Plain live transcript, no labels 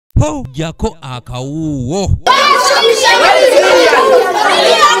po jako akawuwo.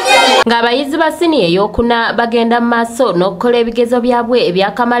 Ng'abayizi ba siniya ey'okuna bagenda mu maaso n'okukola ebigezo byabwe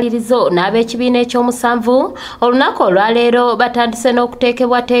ebyakamalirizo n'ab'ekibiina ekyomusanvu olunaku olwaleero batandise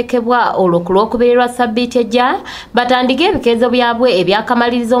n'okuteekebwateekebwa olwo ku Lwokubiri lwa ssabbiiti ejja batandike ebigezo byabwe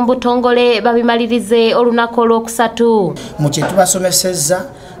ebyakamalirizo mu butongole babimalirize olunaku olwokusatu. Mu kye tubasomesezza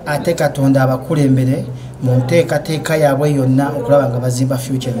ate Katonda abakulembere mu nteekateeka yaabwe yonna okulaba nga bazimba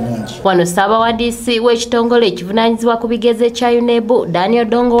future nnungi. Wano Ssaabawandiisi w'ekitongole ekivunaanyizibwa ku bigezo ekya UNEB Daniel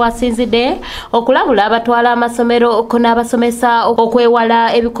Dongo wasinzidde okulabula abatwala amasomero ko n'abasomesa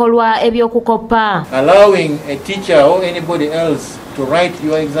okwewala ebikolwa eby'okukopa. Allowing a teacher or anybody else to write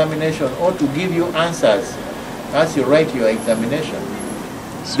your examination or to give you answers as you write your examination,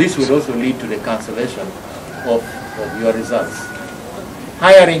 this will also lead to the cancellation of your results.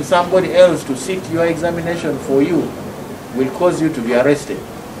 Hiring somebody else to sit your examination for you will cause you to be arrested.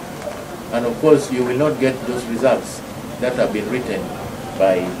 And of course, you will not get those results that have been written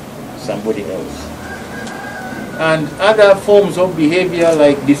by somebody else. And other forms of behavior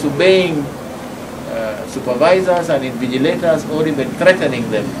like disobeying supervisors and invigilators or even threatening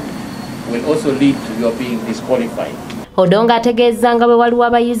them will also lead to your being disqualified. Odonga ategeeza nga bwe waliwo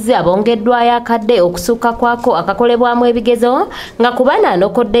abayizi abongeddwayo akadde okusukka kwako akakolebwamu ebigezo nga ku bana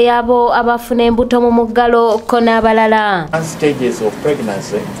n'okodde yabo abafuna embuto mu muggalo ko n'abalala. Stages of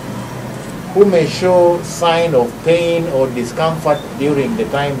pregnancy who may show sign of pain or discomfort during the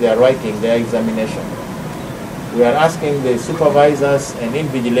time they are writing their examination. We are asking the supervisors and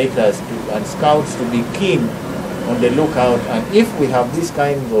invigilators and scouts to be keen on the lookout, and if we have these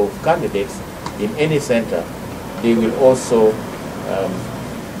kinds of candidates in any center, they will also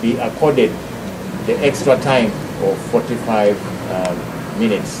be accorded the extra time of 45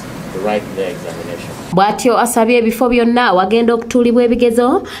 minutes to write their examination. Bw'atyo asabye ebifo byonna wagenda okutuulibwa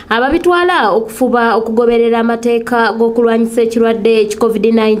ebigezo ababitwala okufuba okugoberera amateeka g'okulwanyisa ekirwadde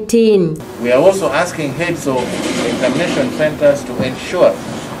COVID-19. We are also asking heads of examination centers to ensure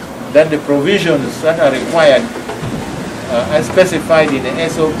that the provisions that are required as specified in the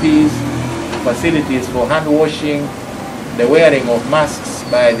SOPs, facilities for hand washing, the wearing of masks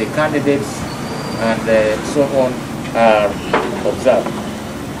by the candidates, and so on are observed.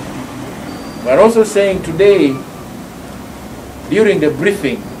 We are also saying today, during the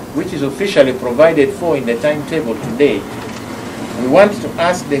briefing, which is officially provided for in the timetable today, we want to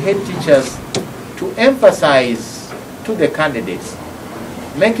ask the head teachers to emphasize to the candidates,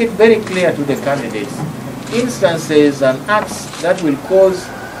 make it very clear to the candidates, instances and acts that will cause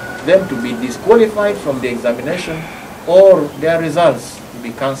them to be disqualified from the examination or their results to be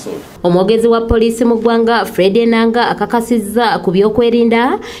cancelled. Omwogezi wa poliisi mu ggwanga Fred Enanga akakasizza ku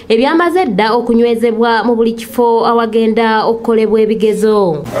by'okwerinda ebyamaze dda okunywezebwa mu buli kifo awagenda okukolebwa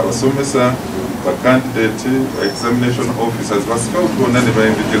ebigezo. Abasomesa ba candidate examination officers ba scout bonna ne ba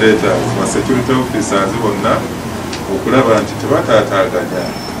invigilators ba security officers bonna okulaba nti tebataataaganya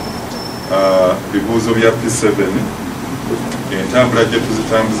bibuuzo bya P7 entambula gye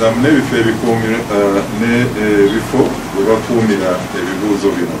tuzitambuzamu n'ebifo n'ebifo we bakuumira ebibuuzo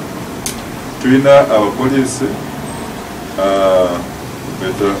bino. Tulina abapoliisi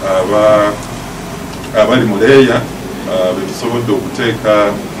abali mu leeya betusobodde okuteeka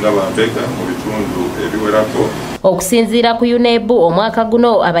nga bambega mu bitundu ebiwerako. Okusinziira ku UNEB omwaka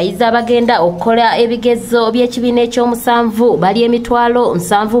guno abayizi abagenda okukola ebigezo by'ekibiina ekyomusanvu bali emitwalo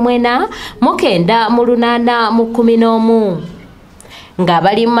 7,911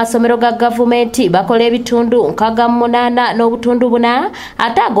 ng'abali mu masomero ga gavumenti bakola ebitundu 68 n'obutundu 4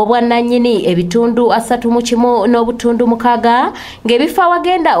 ate ag'obwannannyini ebitundu 31 n'obutundu 6 ng'ebifo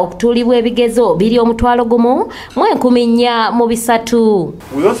awagenda okutuulibwa ebigezo biri 1,403.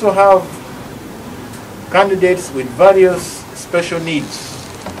 We also have candidates with various special needs.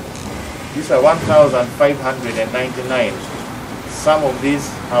 These are 1,599. Some of these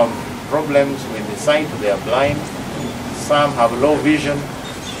have problems with the sight, they are blind. Some have low vision.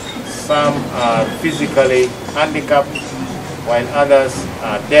 Some are physically handicapped, while others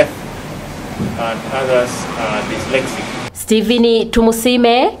are deaf and others are dyslexic. Stephen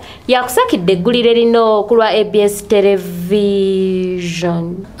Tumusime yakusakidde eggulire lino ku lwa ABS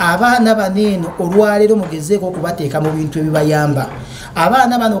Television. Abaana baneno olwaleero mugezeeko okubateeka mu bintu ebibayamba.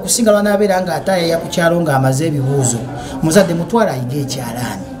 Abaana bano okusinga lwanabeera nga ataaya ku kyalo ng'amaze ebibuuzo. Muzadde mutwale ayige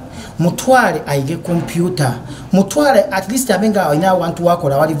ekyalaani. Mutwale ayige computer. Mutwale at least abenga alina awantu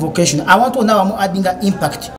wakola wali vocation. Awantu onawamu addinga impact